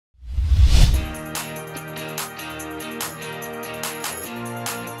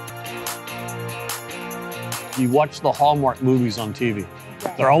You watch the Hallmark movies on TV.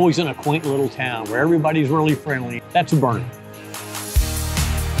 Right. They're always in a quaint little town where everybody's really friendly. That's Boerne.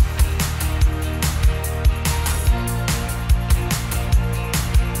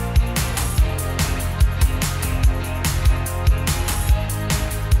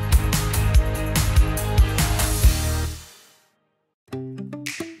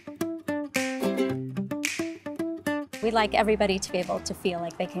 We'd like everybody to be able to feel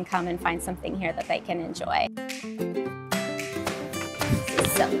like they can come and find something here that they can enjoy. This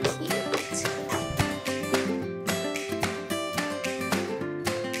is so cute.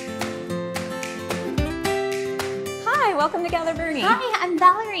 Hi, welcome to Gather Boerne. Hi, I'm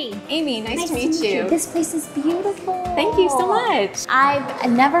Valerie. Amy, nice to meet you. This place is beautiful. Thank you so much.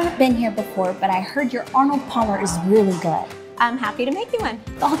 I've never been here before, but I heard your Arnold Palmer is really good. I'm happy to make you one.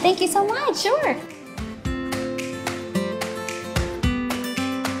 Oh, thank you so much. Sure.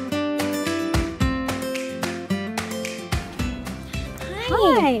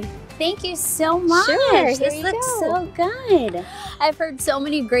 Hi. Thank you so much. Sure, This looks so good. I've heard so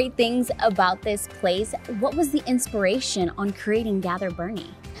many great things about this place. What was the inspiration on creating Gather Boerne?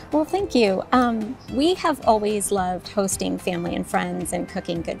 Well, thank you. We have always loved hosting family and friends and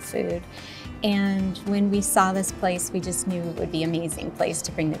cooking good food. And when we saw this place, we just knew it would be an amazing place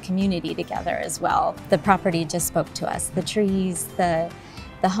to bring the community together as well. The property just spoke to us. The trees, the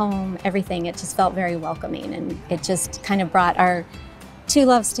home, everything, it just felt very welcoming, and it just kind of brought our two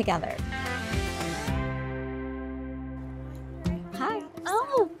loves together. Hi.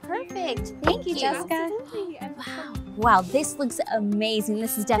 Oh, perfect. Thank you, Jessica. Absolutely. Wow. Wow, this looks amazing.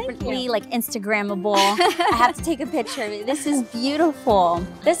 This is definitely like Instagrammable. I have to take a picture of it. This is beautiful.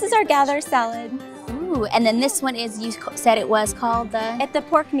 This is our Gather salad. Ooh, and then this one is, you said it was called the? At the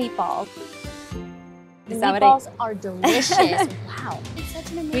pork meatball. The Is that what meatballs are delicious. Wow. It's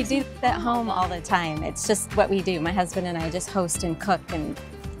such an amazing We do that at home all the time. It's just what we do. My husband and I just host and cook and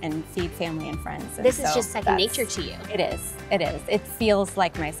feed family and friends. And This is so just second nature to you. It is. It is. It feels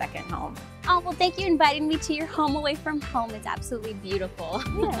like my second home. Oh, well, thank you for inviting me to your home away from home. It's absolutely beautiful.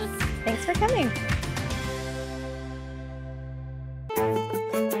 Yes. Thanks for coming.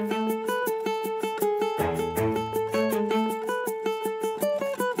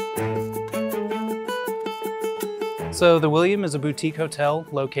 So the William is a boutique hotel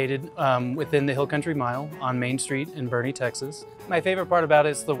located within the Hill Country Mile on Main Street in Boerne, Texas. My favorite part about it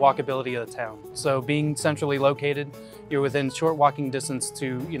is the walkability of the town. So being centrally located, you're within short walking distance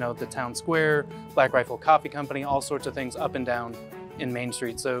to the town square, Black Rifle Coffee Company, all sorts of things up and down in Main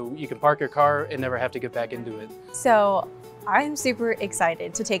Street. So you can park your car and never have to get back into it. So I'm super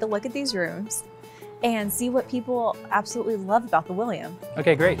excited to take a look at these rooms and see what people absolutely love about the William.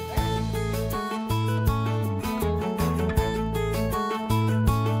 Okay, great.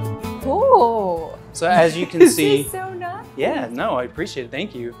 Ooh. So as you can This see, is so nice. yeah, no, I appreciate it.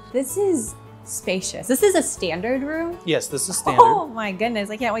 Thank you. This is spacious. This is a standard room. Yes, this is standard. Oh my goodness,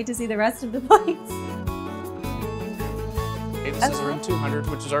 I can't wait to see the rest of the place. Okay, this is room 200,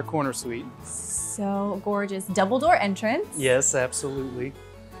 which is our corner suite. So gorgeous. Double door entrance. Yes, absolutely.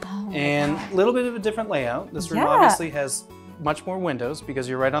 Oh my And God. a little bit of a different layout. This room Yeah. obviously has much more windows because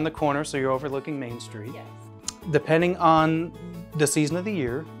you're right on the corner, so you're overlooking Main Street. Yes. Depending on the season of the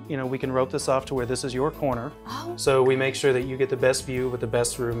year, we can rope this off to where this is your corner. Oh, So we make sure that you get the best view with the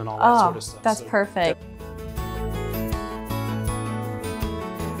best room and all that sort of stuff. That's So- perfect.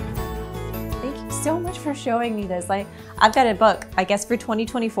 Thank you so much for showing me this. I've got a book, I guess, for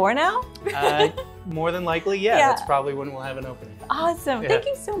 2024 now. More than likely, yeah, Yeah. that's probably when we'll have an opening. Awesome. Yeah. Thank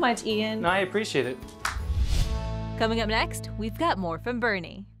you so much, Ian. No, I appreciate it. Coming up next, we've got more from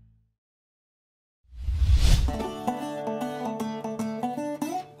Boerne.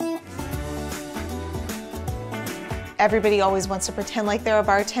 Everybody always wants to pretend like they're a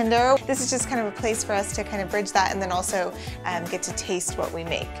bartender. This is just kind of a place for us to kind of bridge that and then also get to taste what we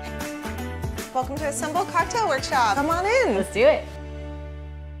make. Welcome to Assemble Cocktail Workshop. Come on in. Let's do it.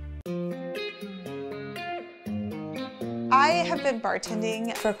 I have been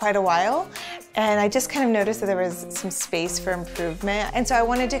bartending for quite a while, and I just kind of noticed that there was some space for improvement, and so I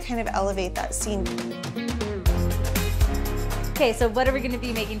wanted to kind of elevate that scene. Okay, so what are we going to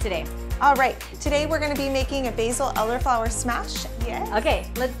be making today? All right, today we're going to be making a basil elderflower smash. Yes. Okay,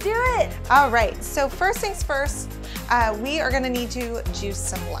 let's do it. All right, so first things first, we are going to need to juice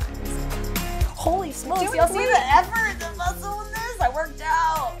some limes. Holy smokes, Doing y'all see great. the effort, the muscle in this? I worked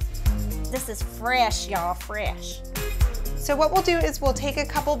out. This is fresh, y'all, fresh. So what we'll do is we'll take a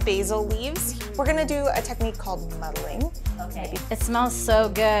couple basil leaves. We're gonna do a technique called muddling. Okay. It smells so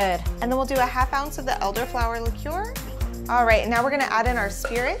good. And then we'll do a 1/2 ounce of the elderflower liqueur. All right, now we're gonna add in our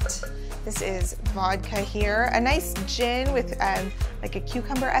spirit. This is vodka here. A nice gin with like a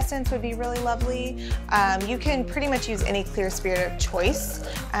cucumber essence would be really lovely. You can pretty much use any clear spirit of choice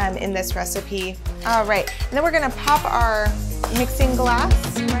in this recipe. All right, and then we're gonna pop our mixing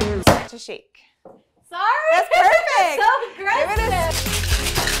glass and start to shake. Sorry. That's perfect. So aggressive.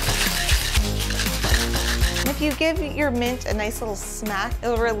 And if you give your mint a nice little smack,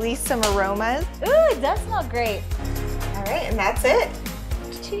 it'll release some aromas. Ooh, it does smell great. All right, and that's it.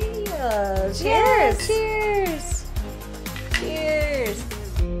 Cheers. Cheers. Cheers. Cheers.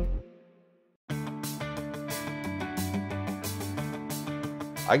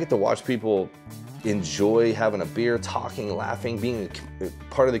 I get to watch people enjoy having a beer, talking, laughing, being a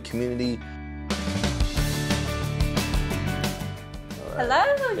part of the community. Hello,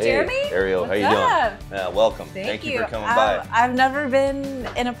 Hey, Jeremy. Ariel, What's how you up? doing? Welcome. Thank you for coming by. I've never been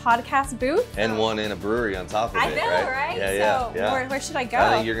in a podcast booth. And one in a brewery on top of I it, know, right? Yeah, So yeah. Where should I go? I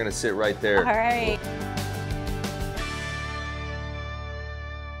think you're gonna sit right there. All right.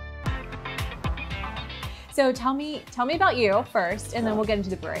 So tell me about you first, and then we'll get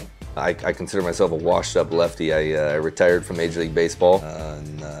into the brewery. I consider myself a washed-up lefty. I retired from Major League Baseball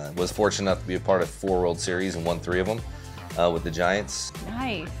and was fortunate enough to be a part of 4 World Series and won 3 of them with the Giants.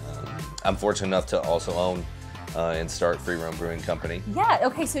 Nice. I'm fortunate enough to also own and start Free Roam Brewing Company. Yeah,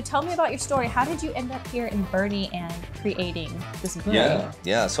 okay, so tell me about your story. How did you end up here in Boerne and creating this brewery?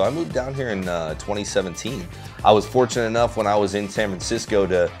 Yeah, so I moved down here in 2017. I was fortunate enough when I was in San Francisco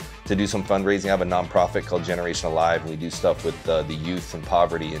to do some fundraising. I have a nonprofit called Generation Alive, and we do stuff with the youth and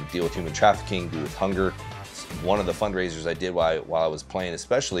poverty and deal with human trafficking, deal with hunger. One of the fundraisers I did while I was playing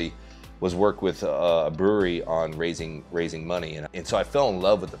especially was work with a brewery on raising money. And so I fell in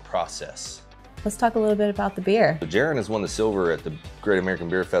love with the process. Let's talk a little bit about the beer. So Jaron has won the silver at the Great American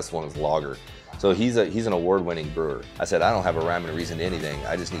Beer Festival in his lager. So he's an award-winning brewer. I said, I don't have a rhyme and a reason to anything.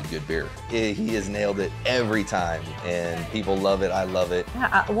 I just need good beer. He has nailed it every time, and people love it. I love it.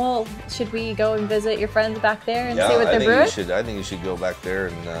 Yeah, well, should we go and visit your friends back there and Yeah, see what they're brewing? I think you should go back there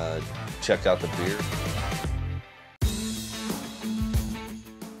and check out the beer.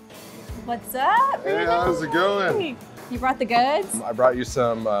 What's up? Hey, how's it going? You brought the goods? I brought you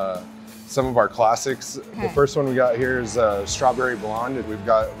some of our classics. Okay. The first one we got here is Strawberry Blonde. We've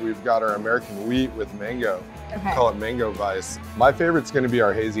got our American wheat with mango. Okay. Call it Mango Vice. My favorite's going to be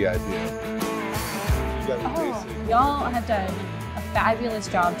our hazy IPA. You got to taste it. Y'all have done a fabulous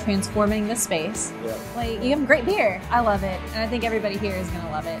job transforming the space. Yeah. Like, you have great beer. I love it. And I think everybody here is going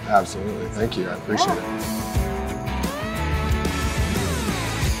to love it. Absolutely. Thank you. I appreciate it.